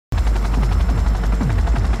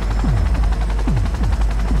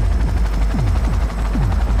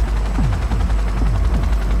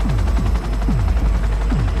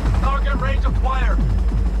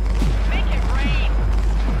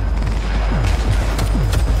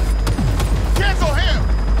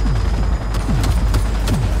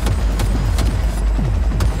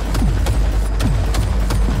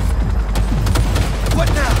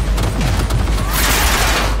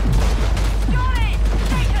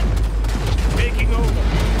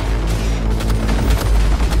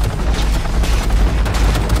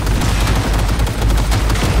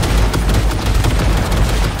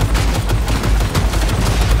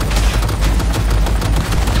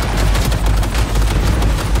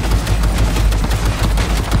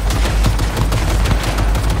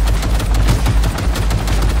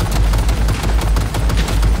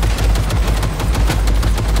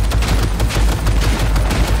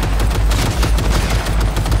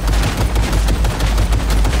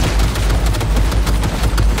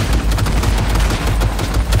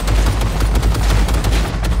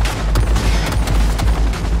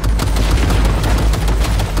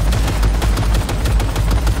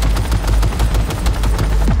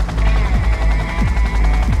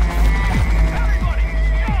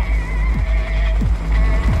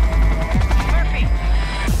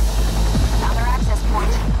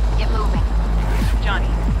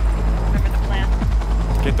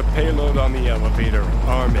Get the payload on the elevator,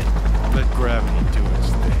 arm it, let gravity do its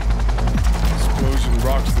thing. Explosion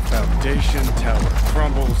rocks the foundation, tower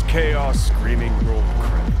crumbles, chaos, screaming roll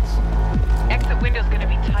credits. Exit window's gonna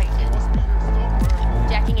be tight.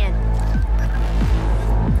 Jacking in.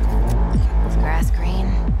 Is grass green?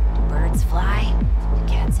 Do birds fly? Do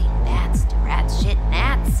cats eat bats? Do rats shit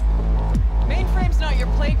gnats? Mainframe's not your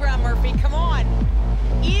playground, Murphy. Come on.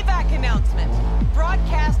 Evac announcement.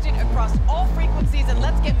 Broadcast it across all frequencies and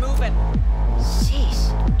let's get moving.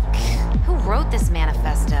 Sheesh. Who wrote this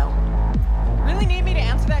manifesto? Really need me to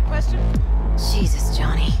answer that question? Jesus,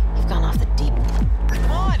 Johnny. You've gone off the deep.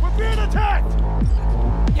 Come on. We're being attacked!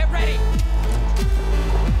 Get ready.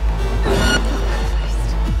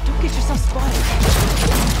 Christ. Don't get yourself spotted.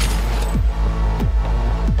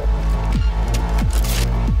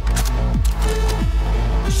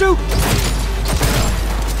 Shoot!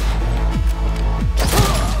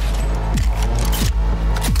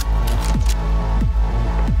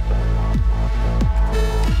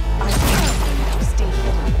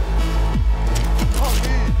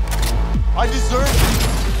 I deserve it.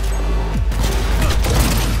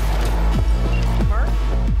 Murph?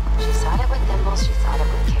 She sought it with thimbles, she sought it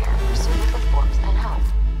with care. Pursued it with force and hope.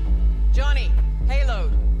 Johnny,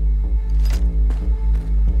 payload.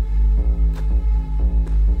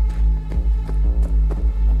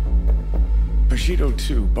 Bushido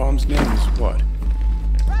 2, bomb's name is what?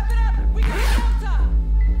 Wrap it up! We got Delta!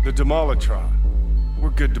 The Demolitron. We're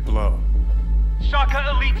good to blow. Shaka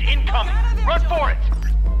Elite incoming! Run for it!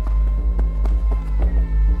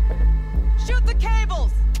 Shoot the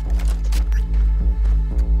cables!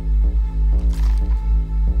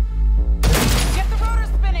 Get the rotor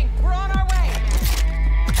spinning! We're on our way!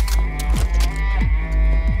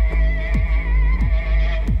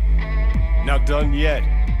 Not done yet.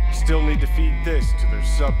 Still need to feed this to their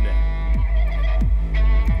subnet.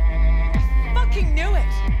 I fucking knew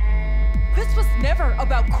it! This was never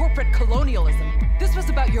about corporate colonialism. This was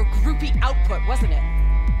about your groupie output, wasn't it?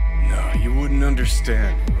 No, you wouldn't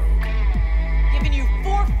understand, Rogue. Giving you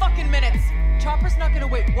 4 fucking minutes. Chopper's not gonna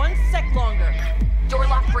wait 1 sec longer. Door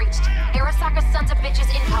lock breached. Arasaka sons of bitches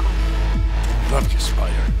incoming. Love you,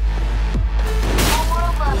 Spider. The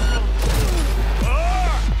world loves me.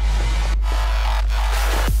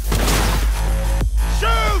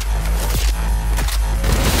 Shoot!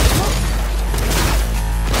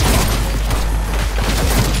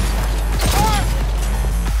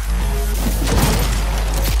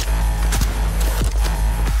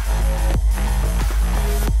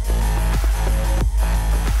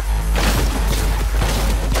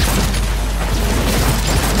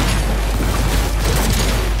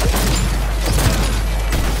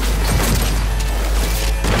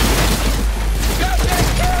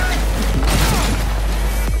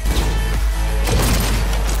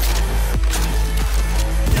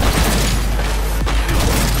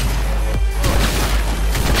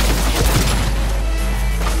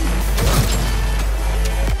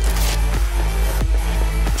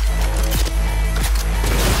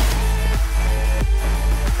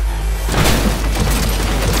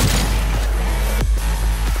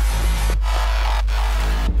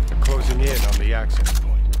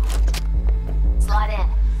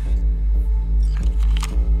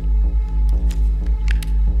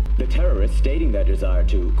 Stating their desire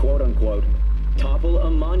to, quote-unquote, topple a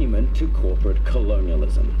monument to corporate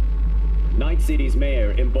colonialism. Night City's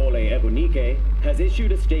mayor, Imbole Ebunike, has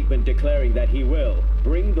issued a statement declaring that he will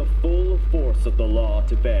bring the full force of the law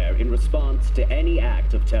to bear in response to any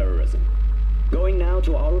act of terrorism. Going now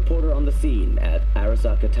to our reporter on the scene at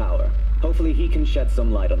Arasaka Tower. Hopefully he can shed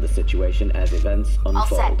some light on the situation as events unfold. All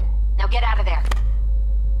set. Now get out of there.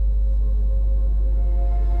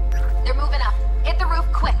 They're moving up. Hit the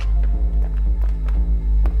roof quick.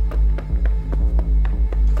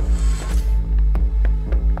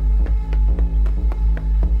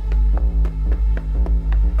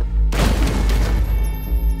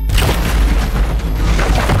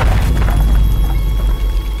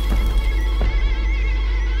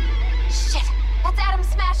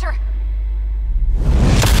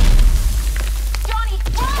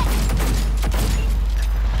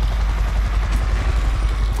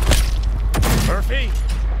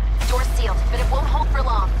 Door's sealed, but it won't hold for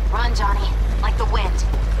long. Run, Johnny. Like the wind.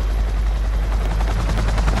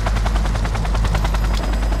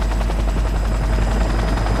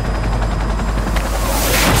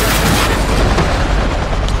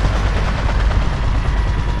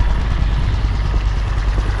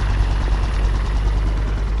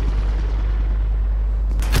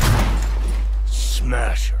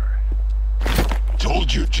 Smasher.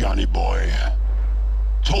 Told you, Johnny boy.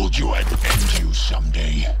 Told you I'd end you someday.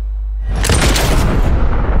 someday.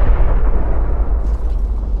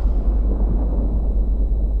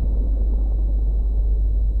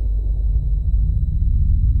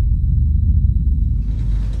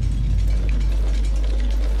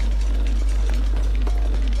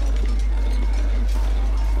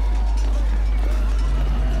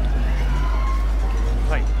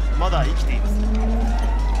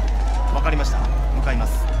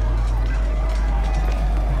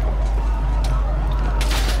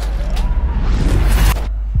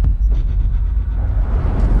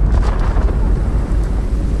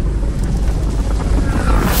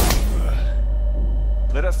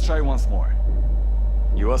 Let us try once more.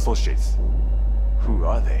 Your associates. Who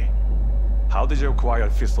are they? How did you acquire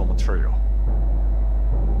fissile material?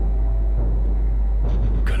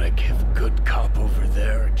 Gonna give good cop over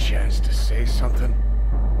there a chance to say something?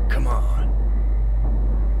 Come on.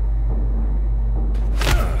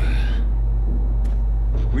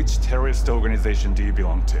 Which terrorist organization do you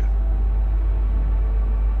belong to?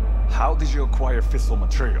 How did you acquire fissile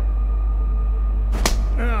material?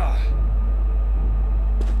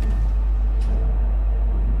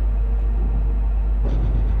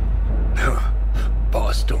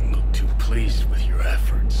 Boss don't look too pleased with your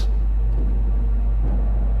efforts.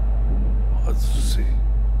 外せ。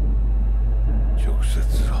直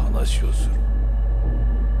接話をする。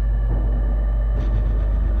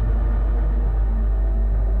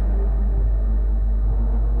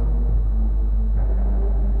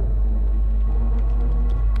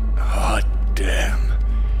Hot damn.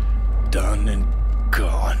 Done and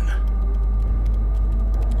gone.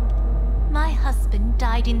 My husband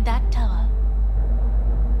died in that tower.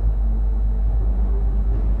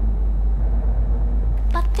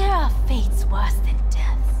 But there are fates worse than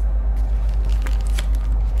death.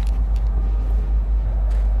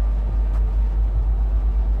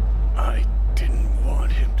 I didn't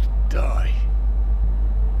want him to die.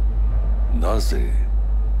 なぜ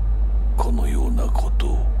このようなこと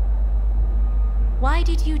を？ Why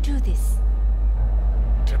did you do this?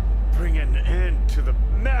 To bring an end to the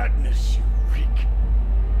madness you wreak.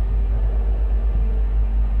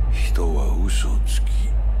 人は嘘をつ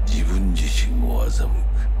き、自分自身を欺く。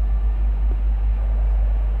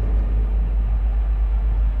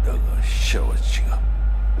だが死者は違う。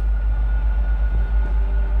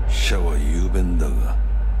死者は雄弁だが、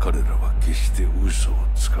彼らは決して嘘を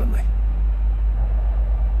つかない。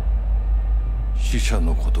死者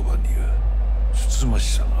の言葉にはつつま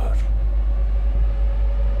しさがある。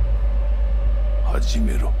始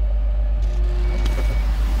めろ。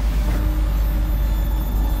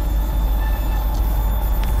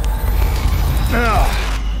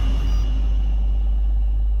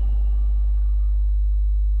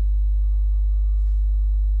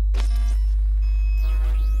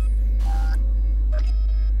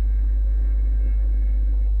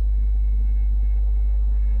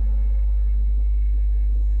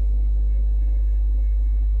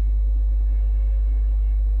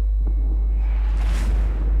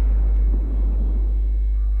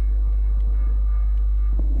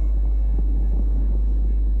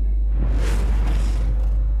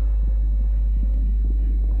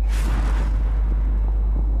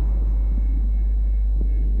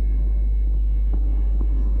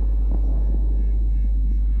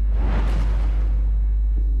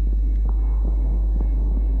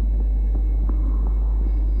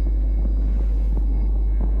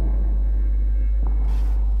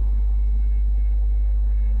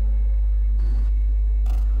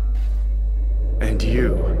And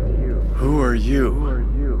you? Who are you?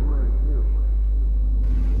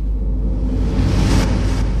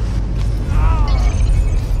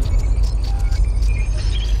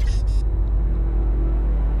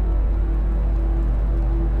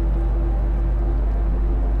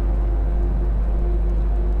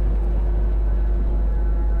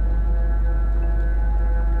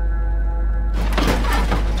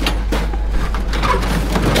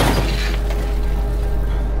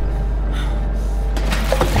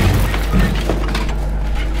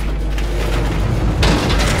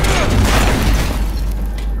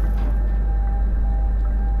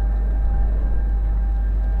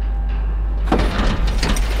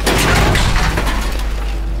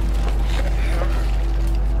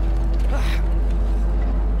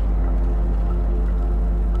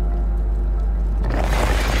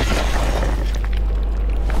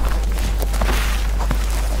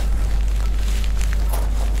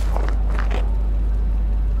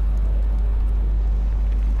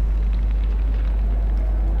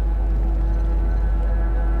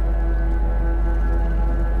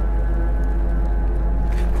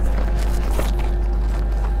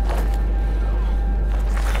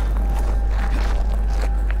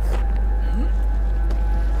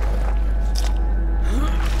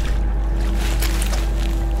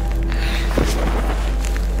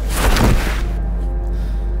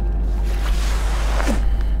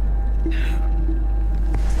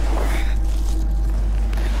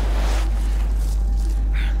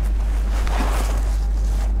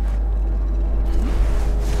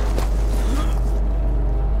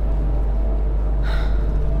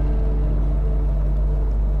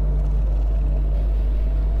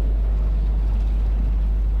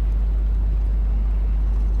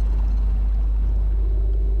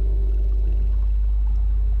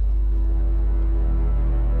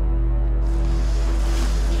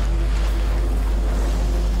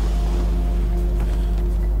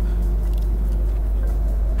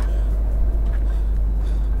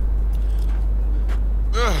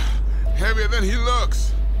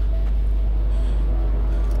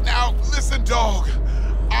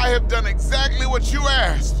 I have done exactly what you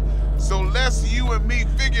asked. So let's you and me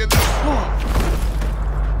figure this out.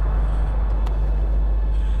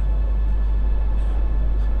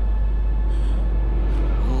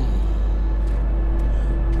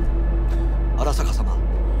 Arasaka 様、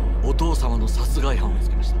お父様の殺害犯を見つ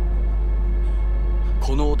けました。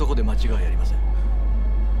この男で間違いありません。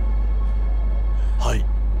はい。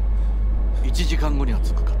1時間後には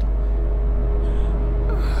着くかと。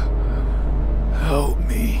Help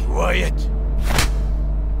me. Riot!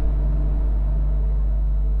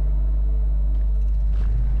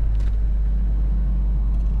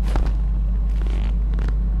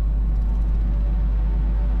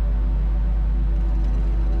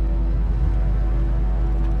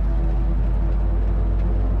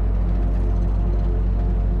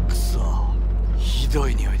 くそ、ひど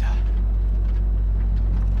い匂いだ。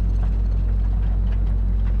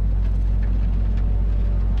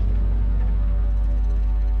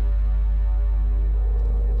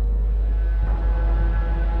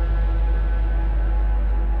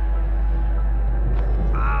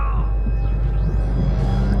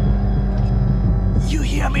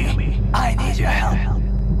I need your help.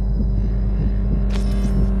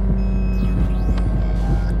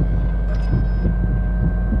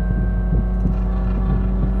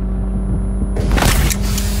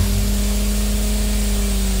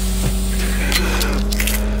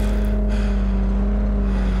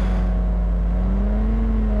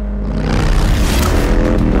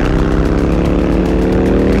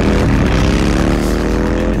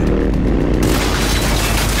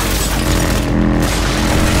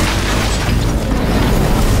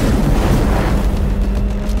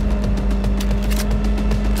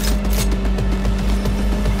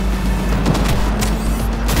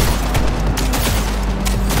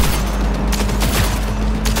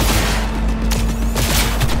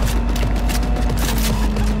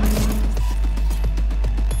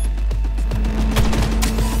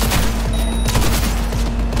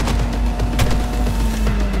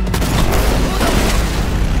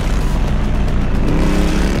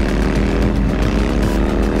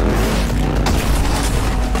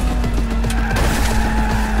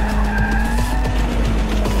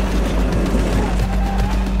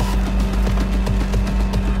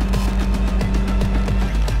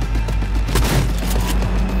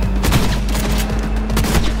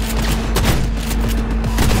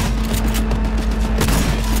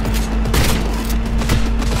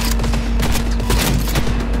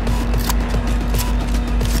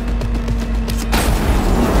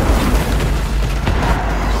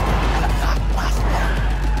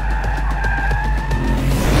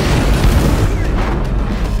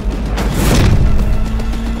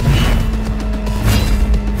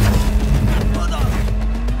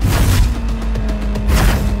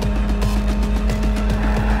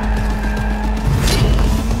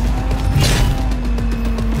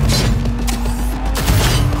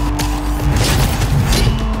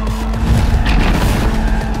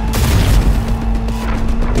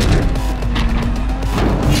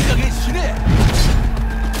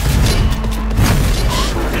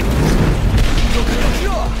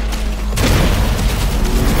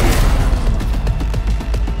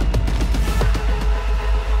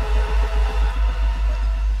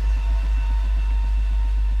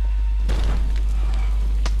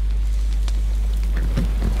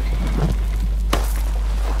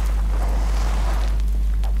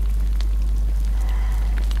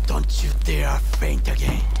 Don't you dare faint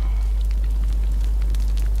again.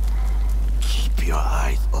 Keep your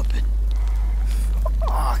eyes open.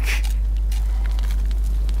 Fuck.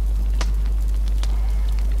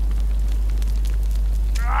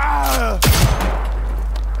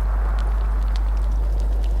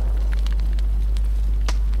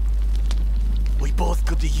 We both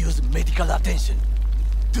could use medical attention.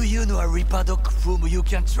 Do you know a Reaper doc whom you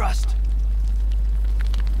can trust?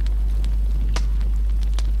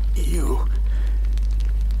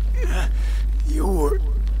 You were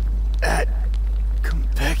at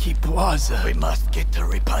Konpeki Plaza. We must get to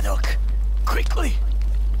Reaper doc quickly.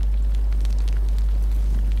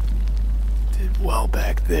 Did well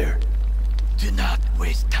back there. Do not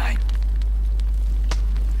waste time.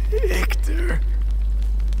 Victor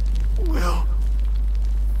will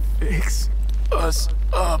fix us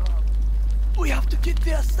up. We have to get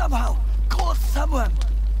there somehow. Call someone.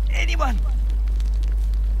 Anyone.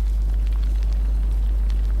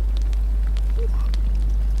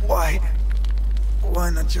 Why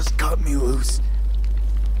not just cut me loose?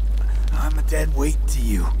 I'm a dead weight to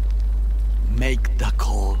you. Make the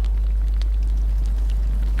call.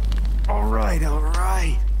 All right.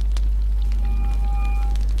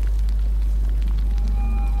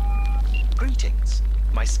 Greetings.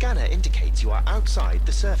 My scanner indicates you are outside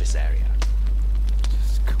the service area.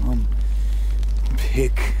 Just come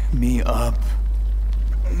pick me up.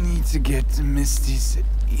 I need to get to Misty's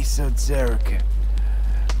Esoterica.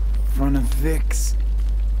 In front of Vic's.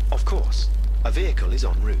 Of course. A vehicle is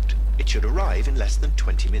en route. It should arrive in less than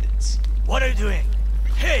 20 minutes. What are you doing?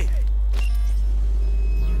 Hey!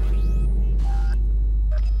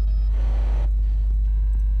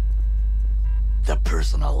 The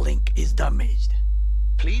personal link is damaged.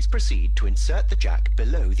 Please proceed to insert the jack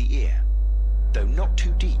below the ear, though not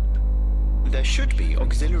too deep. There should be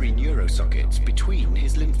auxiliary neurosockets between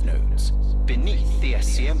his lymph nodes, beneath the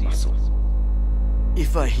SCM muscle.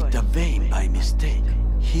 If I hit a vein by mistake,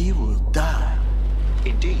 he will die.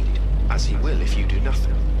 Indeed, as he will if you do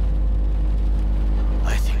nothing.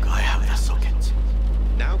 I think I have the socket.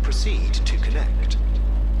 Now proceed to connect.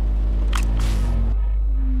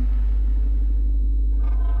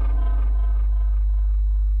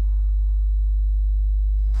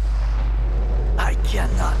 I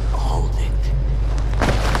cannot hold it.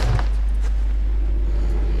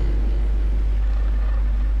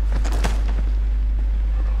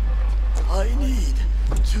 I need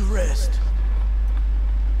to rest.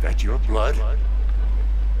 That your blood?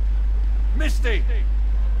 Misty!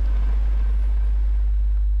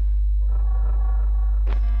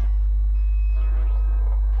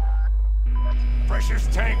 Pressure's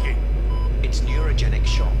tanking. It's neurogenic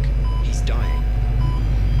shock. He's dying.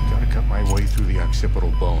 Gotta cut my way through the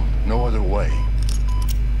occipital bone. No other way.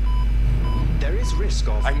 There is risk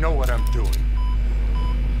of... I know what I'm doing.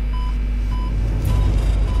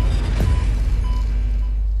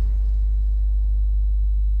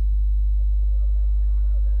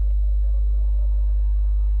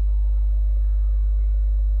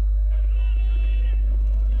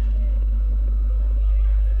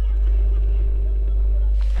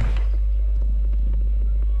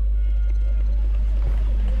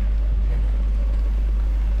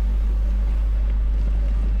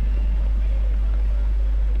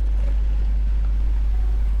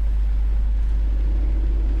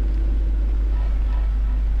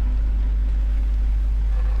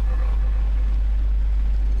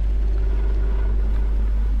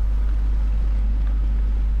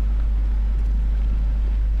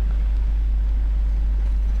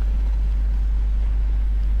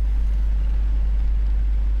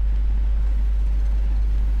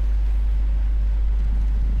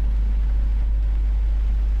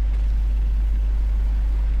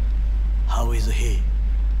 How is he?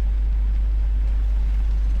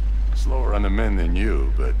 Slower on the mend than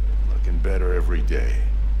you, but looking better every day.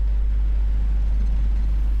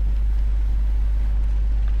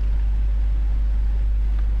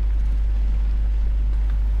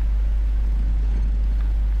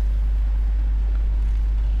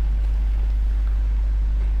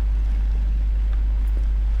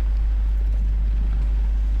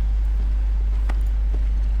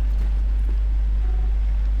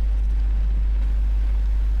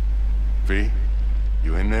 V,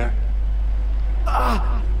 you in there?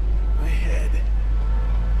 Ah! My head.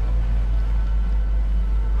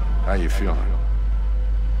 How you feeling?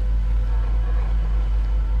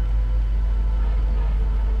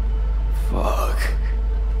 Fuck.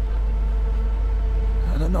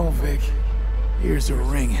 I don't know, Vic. Ears are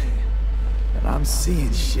ringing. And I'm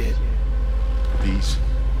seeing shit. These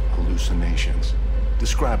hallucinations.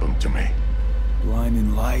 Describe them to me.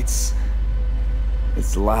 Blinding lights.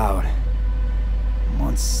 It's loud. I'm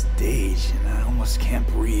on stage and I almost can't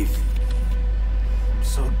breathe. I'm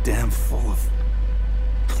so damn full of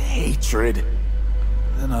hatred.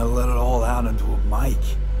 Then I let it all out into a mic.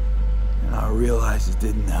 And I realized it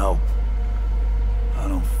didn't help. I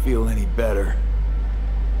don't feel any better.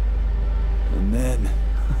 And then,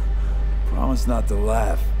 promise not to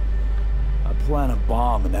laugh. I plant a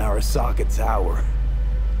bomb in Arasaka Tower.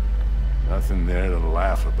 Nothing there to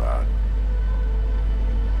laugh about.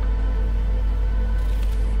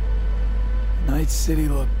 Night City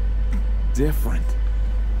looked different,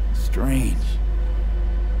 strange,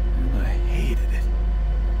 and I hated it.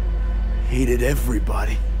 Hated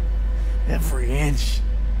everybody, every inch.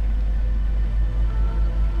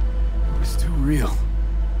 It was too real,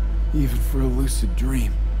 even for a lucid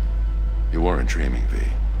dream. You weren't dreaming, V.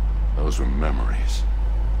 Those were memories.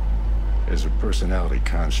 There's a personality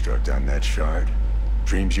construct on that shard.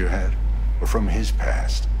 Dreams you had were from his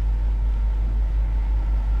past.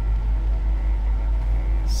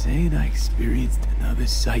 Saying I experienced another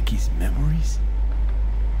psyche's memories?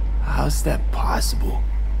 How's that possible?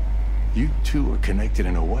 You two are connected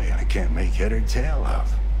in a way I can't make head or tail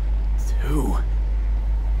of. Who?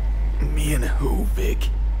 Me and who, Vic?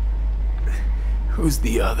 Who's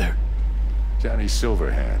the other? Johnny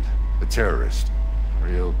Silverhand, a terrorist.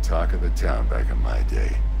 Real talk of the town back in my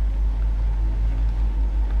day.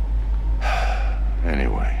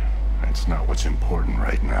 Anyway, that's not what's important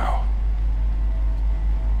right now.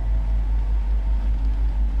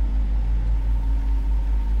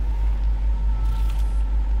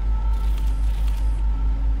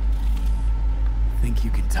 Think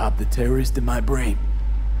you can top the terrorist in my brain?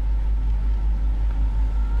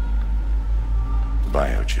 The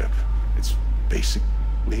biochip. It's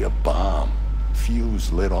basically a bomb.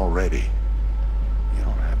 Fuse lit already. You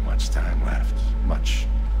don't have much time left. Much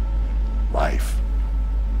life.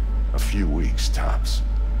 A few weeks tops.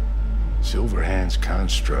 Silverhand's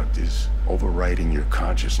construct is overriding your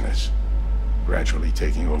consciousness, gradually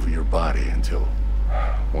taking over your body until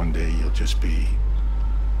one day you'll just be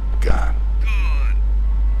gone.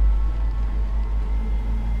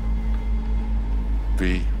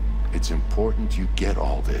 V, it's important you get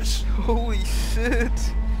all this. Holy shit!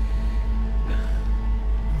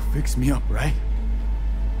 You'll fix me up, right?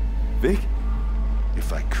 Vic?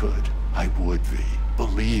 If I could, I would, V.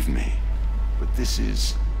 Believe me. But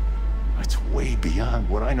it's way beyond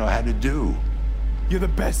what I know how to do. You're the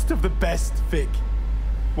best of the best, Vic.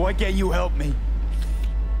 Why can't you help me?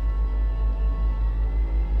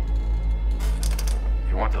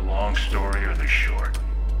 You want the long story or the short?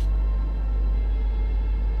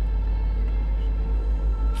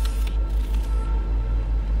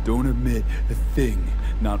 Don't admit a thing,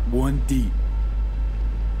 not one deep.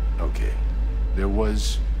 Okay. There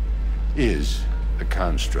is a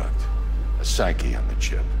construct, a psyche on the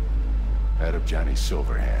chip. That of Johnny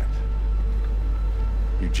Silverhand.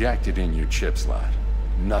 You jacked it in your chip slot.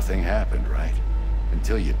 Nothing happened, right?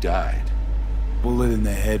 Until you died. Bullet in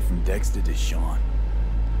the head from Dexter to Sean.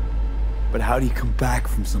 But how do you come back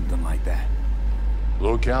from something like that?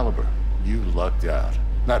 Low caliber. You lucked out.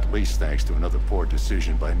 Not least thanks to another poor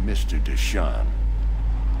decision by Mr. Deshawn.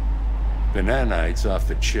 The nanites off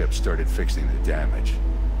the chip started fixing the damage.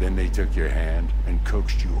 Then they took your hand and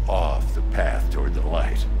coaxed you off the path toward the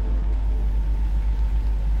light.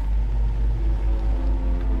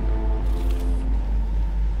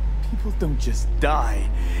 People don't just die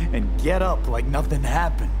and get up like nothing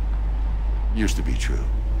happened. Used to be true.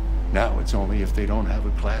 Now it's only if they don't have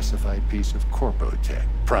a classified piece of corpo tech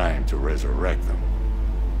primed to resurrect them.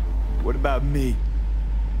 What about me?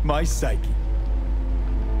 My psyche?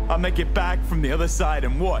 I'll make it back from the other side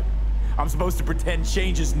and what? I'm supposed to pretend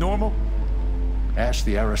change is normal? Ask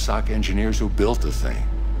the Arasaka engineers who built the thing.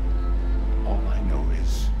 All I know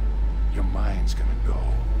is your mind's gonna go.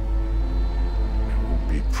 It won't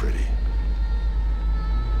be pretty.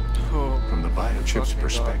 From the biochip's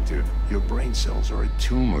perspective, your brain cells are a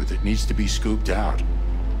tumor that needs to be scooped out,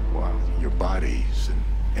 while your body's an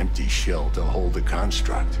empty shell to hold the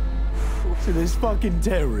construct. So this fucking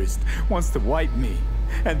terrorist wants to wipe me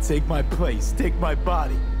and take my place, take my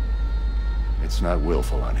body. It's not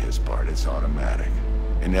willful on his part, it's automatic.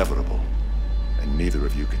 Inevitable. And neither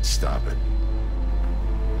of you can stop it.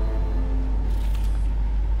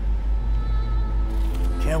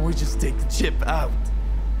 Can't we just take the chip out?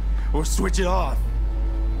 Or switch it off?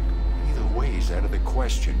 Either way's out of the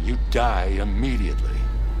question. You die immediately.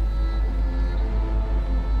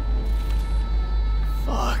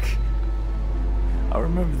 Fuck. I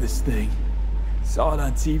remember this thing. Saw it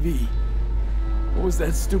on TV. What was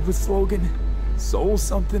that stupid slogan? Soul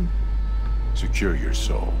something? Secure your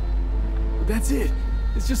soul. But that's it.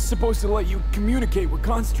 It's just supposed to let you communicate with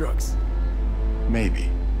constructs. Maybe,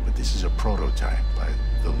 but this is a prototype by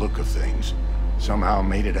the look of things. Somehow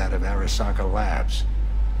made it out of Arasaka Labs.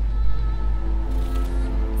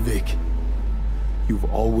 Vic, you've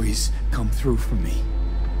always come through for me.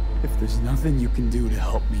 If there's nothing you can do to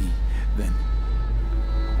help me, then...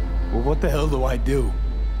 well, what the hell do I do?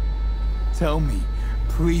 Tell me,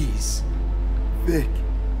 please. Vic.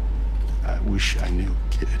 I wish I knew,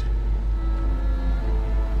 kid.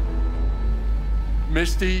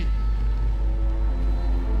 Misty?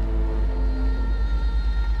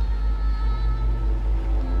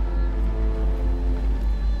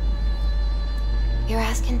 You're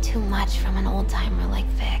asking too much from an old-timer like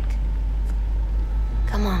Vic.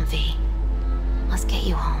 Come on, V. Let's get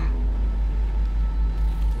you home.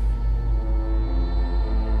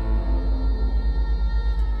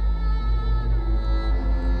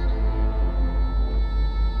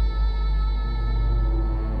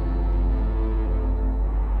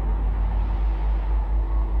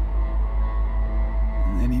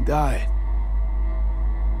 And then he died.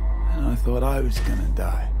 And I thought I was gonna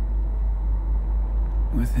die.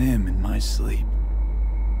 With him in my sleep.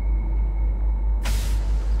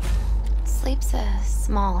 Sleep's a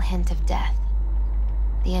small hint of death.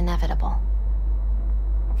 The inevitable.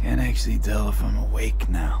 Can't actually tell if I'm awake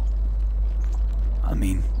now. I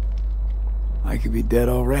mean, I could be dead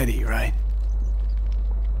already, right?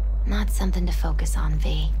 Not something to focus on,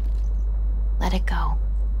 V. Let it go.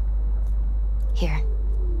 Here.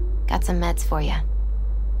 Got some meds for you.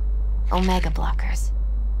 Omega blockers.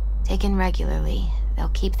 Taken regularly, they'll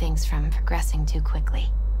keep things from progressing too quickly.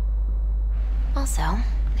 Also,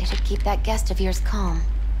 they should keep that guest of yours calm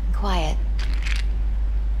and quiet.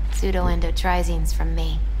 Pseudo-endotrizines from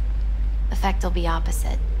me. Effect will be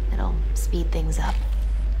opposite. It'll speed things up.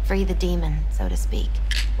 Free the demon, so to speak.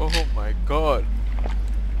 Oh my god.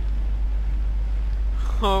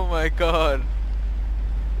 Oh my god.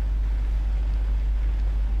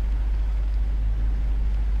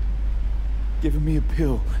 Giving me a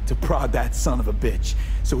pill to prod that son of a bitch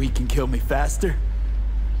so he can kill me faster?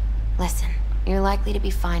 Listen, you're likely to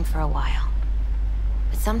be fine for a while.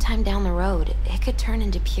 But sometime down the road, it could turn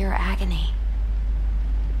into pure agony.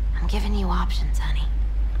 I'm giving you options, honey.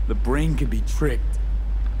 The brain can be tricked.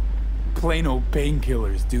 Plain old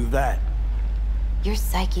painkillers do that. Your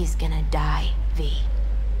psyche's gonna die, V.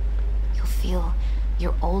 You'll feel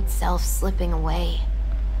your old self slipping away.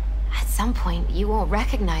 At some point, you won't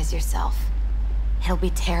recognize yourself. It'll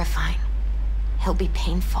be terrifying. It'll be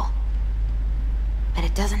painful. But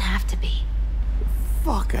it doesn't have to be.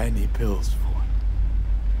 Fuck I need pills for?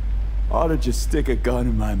 Ought to just stick a gun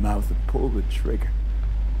in my mouth and pull the trigger.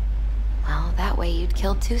 Well, that way you'd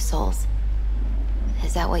kill 2 souls.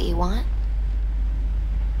 Is that what you want?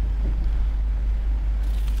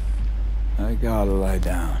 I gotta lie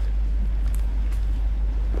down.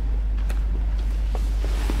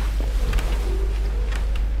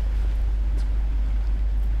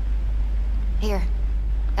 Here,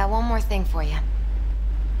 got one more thing for you.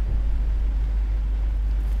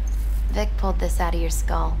 Vic pulled this out of your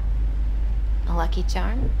skull. A lucky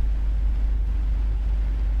charm?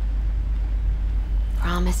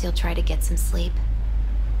 Promise you'll try to get some sleep.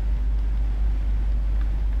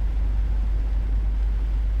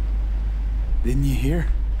 Didn't you hear?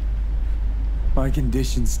 My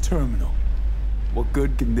condition's terminal. What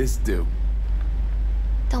good can this do?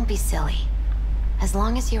 Don't be silly. As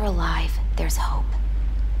long as you're alive, there's hope.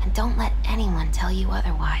 And don't let anyone tell you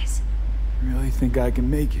otherwise. Really think I can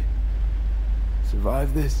make it?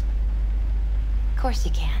 Survive this? Of course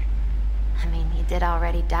you can. I mean, you did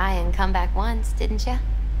already die and come back once, didn't you?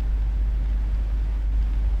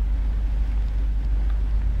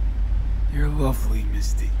 You're lovely,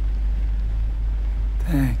 Misty.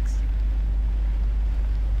 Thanks.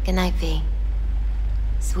 Good night, V.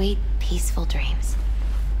 Sweet, peaceful dreams.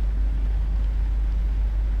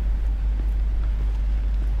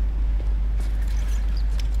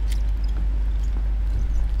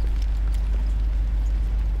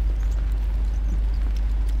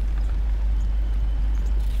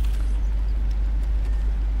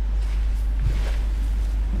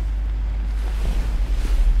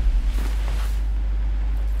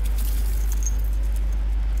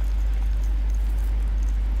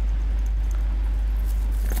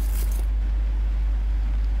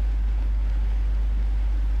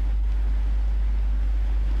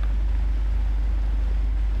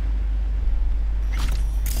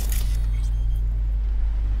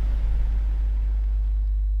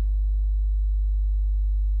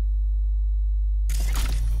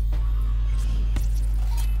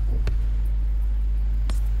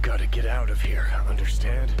 Gotta get out of here,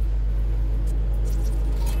 understand?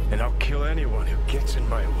 And I'll kill anyone who gets in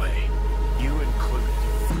my way, you included.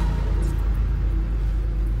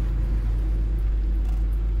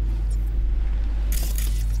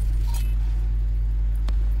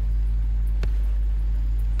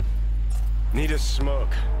 Need a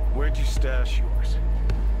smoke. Where'd you stash yours?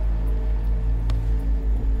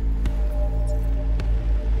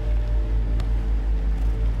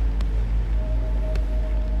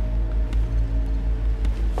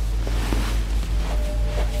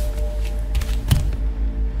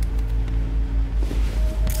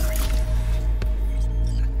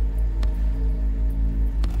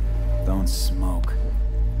 Don't smoke.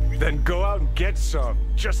 Then go out and get some.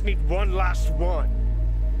 Just need one last one.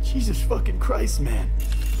 Jesus fucking Christ, man.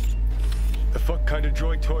 The fuck kind of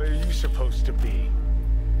droid toy are you supposed to be?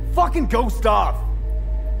 Fucking ghost off!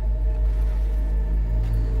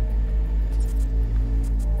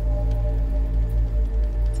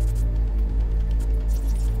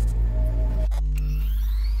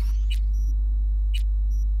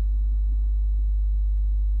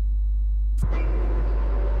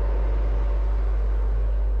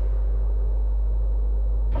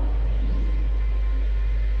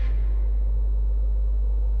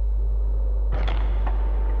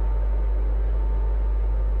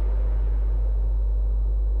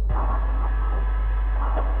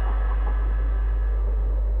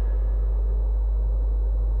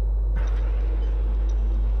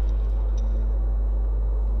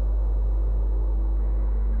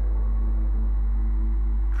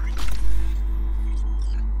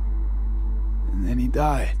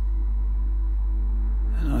 died.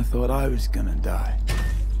 And I thought I was gonna die.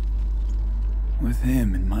 With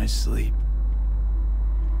him in my sleep.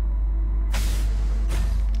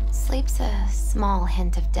 Sleep's a small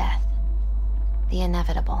hint of death. The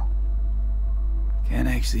inevitable. Can't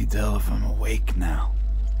actually tell if I'm awake now.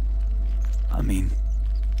 I mean,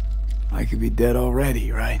 I could be dead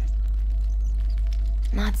already, right?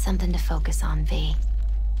 Not something to focus on, V.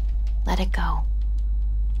 Let it go.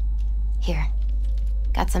 Here.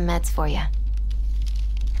 Got some meds for you.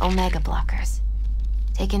 Omega blockers.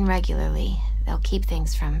 Taken regularly, they'll keep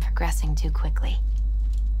things from progressing too quickly.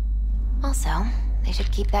 Also, they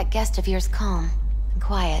should keep that guest of yours calm and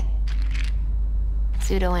quiet.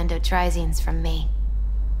 Pseudo-endotrizines from me.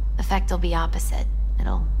 Effect will be opposite.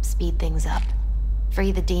 It'll speed things up.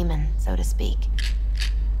 Free the demon, so to speak.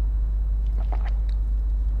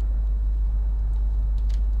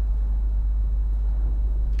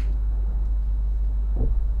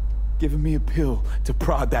 Giving me a pill to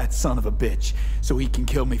prod that son of a bitch so he can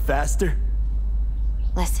kill me faster?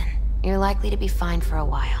 Listen, you're likely to be fine for a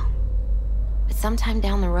while. But sometime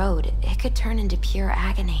down the road, it could turn into pure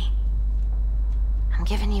agony. I'm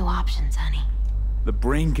giving you options, honey. The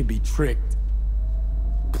brain can be tricked.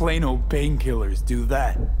 Plain old painkillers do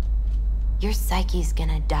that. Your psyche's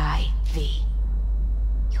gonna die, V.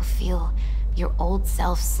 You'll feel your old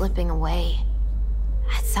self slipping away.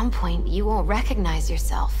 At some point, you won't recognize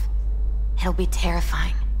yourself. It'll be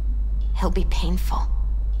terrifying. It'll be painful.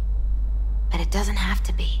 But it doesn't have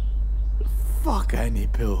to be. The fuck I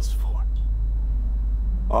need pills for?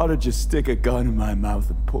 Ought to just stick a gun in my mouth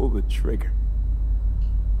and pull the trigger.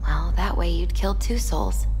 Well, that way you'd kill 2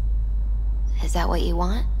 souls. Is that what you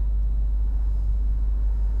want?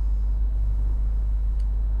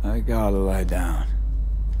 I gotta lie down.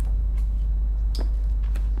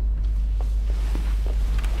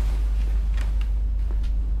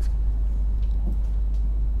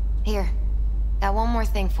 Here. Got one more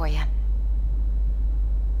thing for you.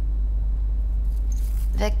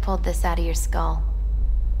 Vic pulled this out of your skull.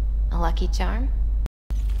 A lucky charm?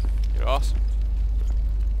 You're awesome.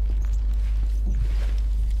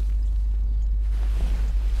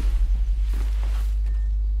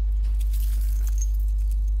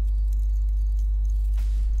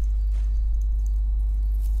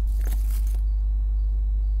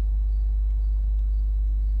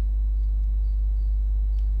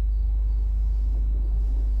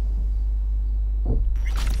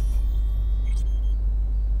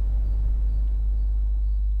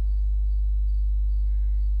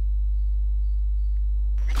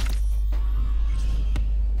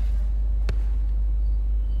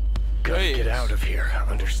 Gotta get out of here,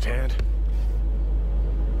 understand?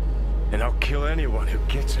 And I'll kill anyone who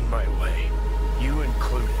gets in my way, you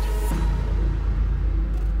included.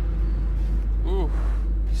 Ooh,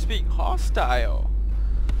 he's being hostile.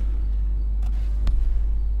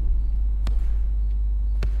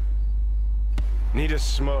 Need a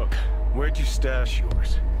smoke. Where'd you stash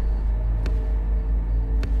yours?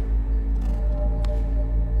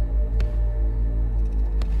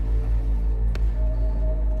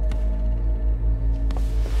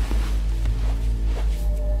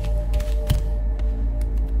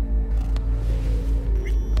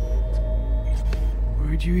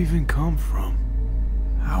 Where'd you even come from?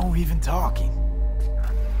 How are we even talking?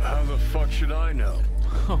 How the fuck should I know?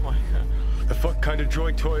 Oh my god. The fuck kind of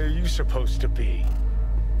droid toy are you supposed to be?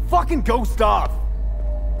 Fucking ghost off!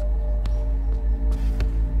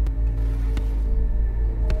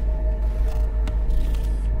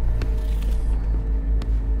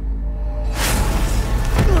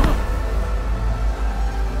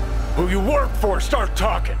 Who you work for, start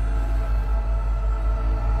talking!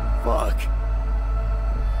 Fuck.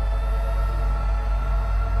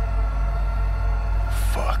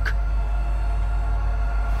 Fuck.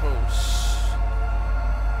 Oh,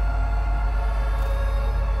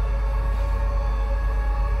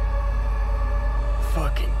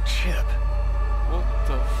 Fucking chip. what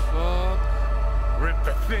the fuck? Rip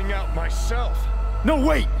the thing out myself. No,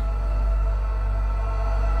 wait!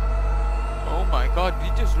 Oh my god, did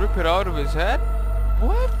you just rip it out of his head?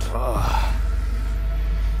 What?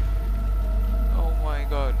 Oh my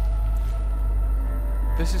god.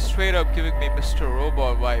 This is straight up giving me Mr.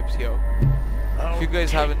 Robot vibes, yo. If you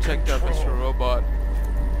guys haven't checked out Mr. Robot,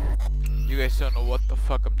 you guys don't know what the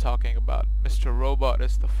fuck I'm talking about. Mr. Robot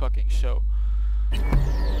is the fucking show.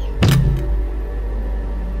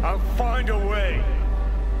 I'll find a way.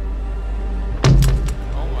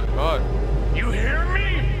 Oh my god. You hear me?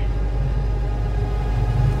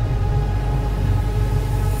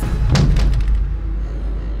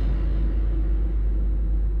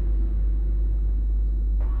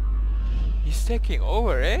 taking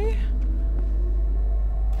over, eh?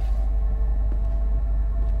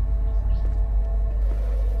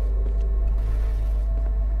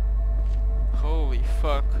 Holy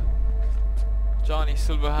fuck. Johnny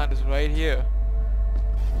Silverhand is right here.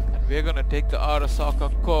 And we're gonna take the Arasaka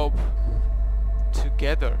Corp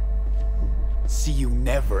together. See you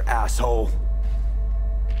never, asshole.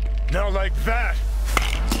 Now like that!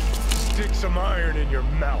 Stick some iron in your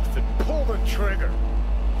mouth and pull the trigger.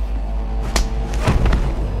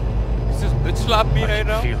 Is this bitch slap me right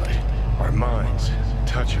now? Feel it. Our minds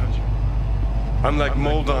touch them. I'm like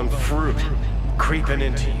mold on fruit, creeping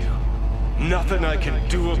into you. Nothing I can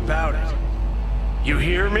do about it. You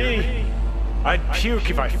hear me? I'd puke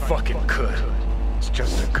if I fucking could. It's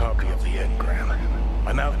just a copy of the engram.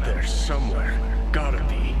 I'm out there somewhere. Gotta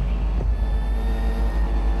be.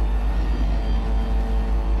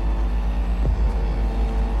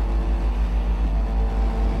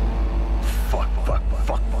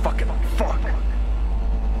 Fuck.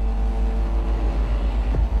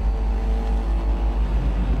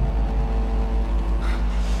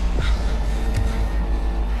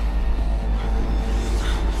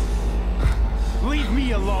 Leave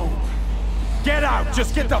me alone. Get out.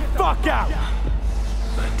 Just get the fuck out.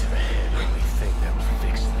 Gun to the head when we think that will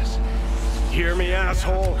fix this. Hear me,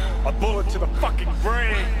 asshole? A bullet to the fucking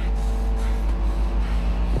brain.